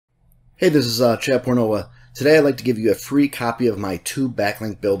Hey, this is Chad Pornova. Today I'd like to give you a free copy of my Tube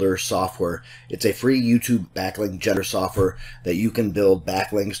Backlink Builder software. It's a free YouTube backlink generator software that you can build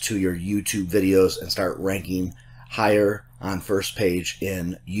backlinks to your YouTube videos and start ranking higher on first page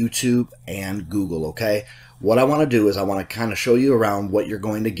in YouTube and Google, okay? What I want to do is I want to kind of show you around what you're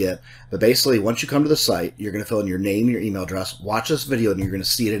going to get. But basically, once you come to the site, you're going to fill in your name, your email address, watch this video, and you're going to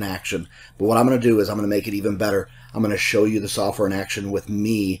see it in action. But what I'm going to do is I'm going to make it even better. I'm going to show you the software in action with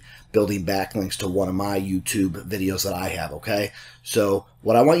me building backlinks to one of my YouTube videos that I have, okay? So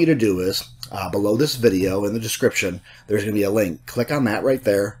what I want you to do is, below this video in the description, there's going to be a link. Click on that right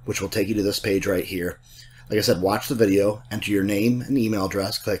there, which will take you to this page right here. Like I said, watch the video, enter your name and email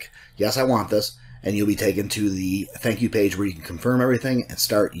address, click, yes, I want this, and you'll be taken to the thank you page where you can confirm everything and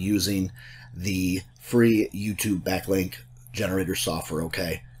start using the free YouTube backlink generator software,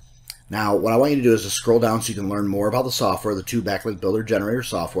 okay? Now, what I want you to do is just scroll down so you can learn more about the software, the Tube Backlink Builder Generator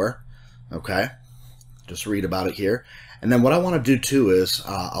software, okay? Just read about it here. And then what I want to do too is,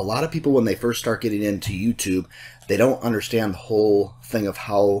 a lot of people when they first start getting into YouTube, they don't understand the whole thing of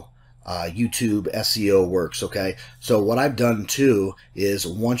how YouTube SEO works, okay? So what I've done too is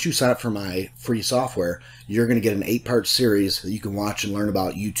once you sign up for my free software, you're going to get an 8-part series that you can watch and learn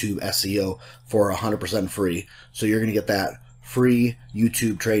about YouTube SEO for 100% free. So you're going to get that free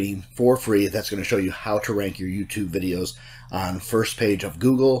YouTube training for free. That's going to show you how to rank your YouTube videos on first page of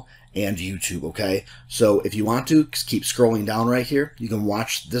Google and YouTube, okay? So if you want to, keep scrolling down right here. You can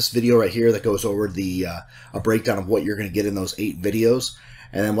watch this video right here that goes over the a breakdown of what you're going to get in those 8 videos.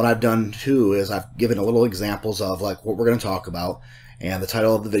 And then what I've done too is I've given a little examples of like what we're going to talk about and the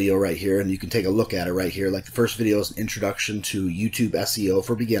title of the video right here, and you can take a look at it right here. Like the first video is an introduction to YouTube SEO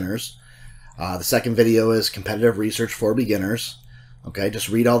for beginners. The second video is competitive research for beginners. Okay, just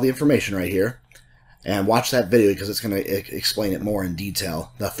read all the information right here and watch that video because it's going to explain it more in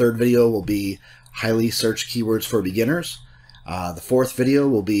detail. The third video will be highly searched keywords for beginners. The fourth video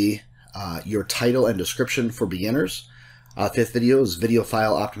will be your title and description for beginners. Fifth video is video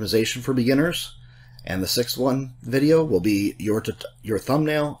file optimization for beginners. And the sixth video will be your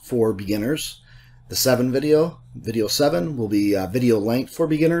thumbnail for beginners. The video 7 will be video length for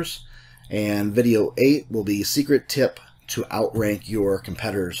beginners. And video 8 will be secret tip to outrank your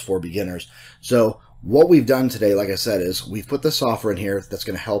competitors for beginners. So what we've done today, like I said, is we've put the software in here that's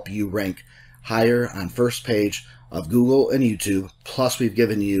going to help you rank higher on first page of Google and YouTube. Plus we've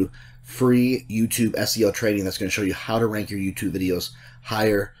given you free YouTube SEO training that's going to show you how to rank your YouTube videos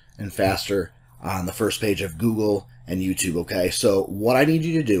higher and faster on the first page of Google and YouTube, okay? So what I need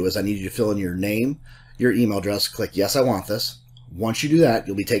you to do is I need you to fill in your name, your email address, click yes, I want this. Once you do that,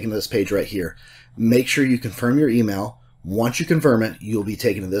 you'll be taken to this page right here. Make sure you confirm your email. Once you confirm it, you'll be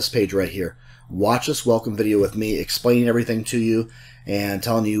taken to this page right here. Watch this welcome video with me, explaining everything to you and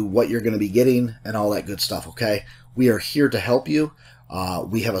telling you what you're going to be getting and all that good stuff, okay? We are here to help you.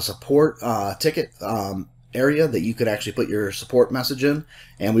 We have a support ticket area that you could actually put your support message in,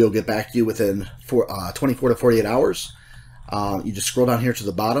 and we'll get back to you within 24 to 48 hours. You just scroll down here to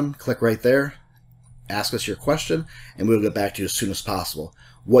the bottom, click right there, ask us your question, and we'll get back to you as soon as possible.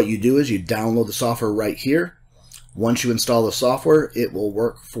 What you do is you download the software right here. Once you install the software, it will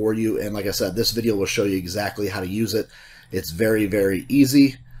work for you, and like I said, this video will show you exactly how to use it. It's very, very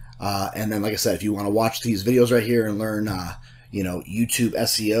easy. And then, like I said, if you want to watch these videos right here and learn you know, YouTube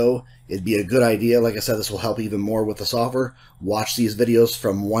SEO, it'd be a good idea. Like I said, this will help even more with the software. Watch these videos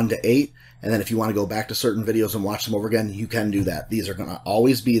from 1 to 8, and then if you want to go back to certain videos and watch them over again, you can do that. These are going to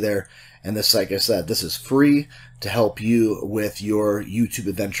always be there, and this, like I said, this is free to help you with your YouTube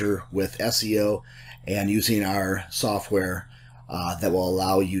adventure with SEO and using our software that will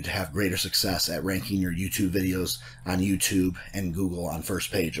allow you to have greater success at ranking your YouTube videos on YouTube and Google on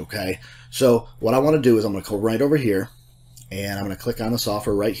first page, okay? So what I want to do is I'm going to go right over here, and I'm going to click on the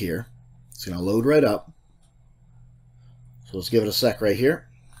software right here. It's going to load right up. So let's give it a sec right here.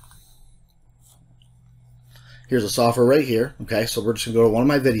 Here's the software right here. Okay, so we're just going to go to one of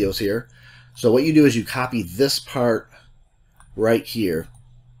my videos here. So what you do is you copy this part right here.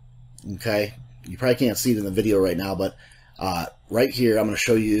 Okay, you probably can't see it in the video right now, but right here I'm going to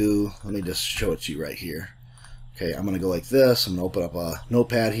show you. Let me just show it to you right here. Okay, I'm going to go like this. I'm going to open up a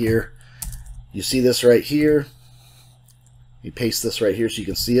notepad here. You see this right here. You paste this right here so you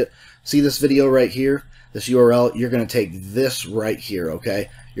can see it. See this video right here, this URL, you're going to take this right here, okay?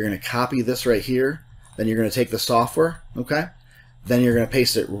 You're going to copy this right here, then you're going to take the software, okay? Then you're going to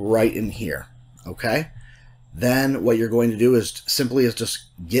paste it right in here, okay? Then what you're going to do is simply just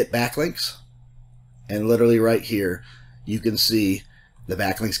get backlinks, and literally right here, you can see the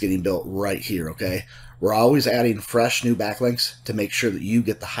backlinks getting built right here, okay? We're always adding fresh new backlinks to make sure that you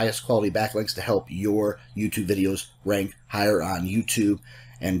get the highest quality backlinks to help your YouTube videos rank higher on YouTube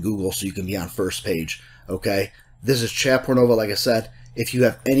and Google so you can be on first page. Okay, this is Chad Pornova. Like I said, if you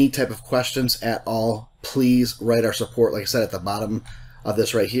have any type of questions at all, please write our support. Like I said, at the bottom of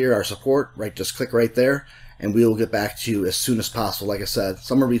this right here, our support, right, just click right there and we will get back to you as soon as possible. Like I said,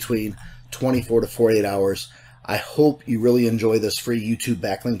 somewhere between 24 to 48 hours. I hope you really enjoy this free YouTube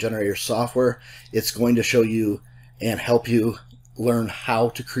backlink generator software. It's going to show you and help you learn how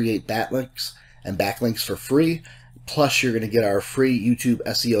to create backlinks and backlinks for free. Plus, you're going to get our free YouTube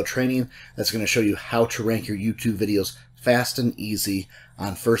SEO training that's going to show you how to rank your YouTube videos fast and easy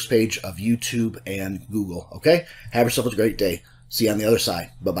on first page of YouTube and Google. Okay? Have yourself a great day. See you on the other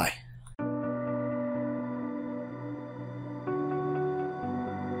side. Bye-bye.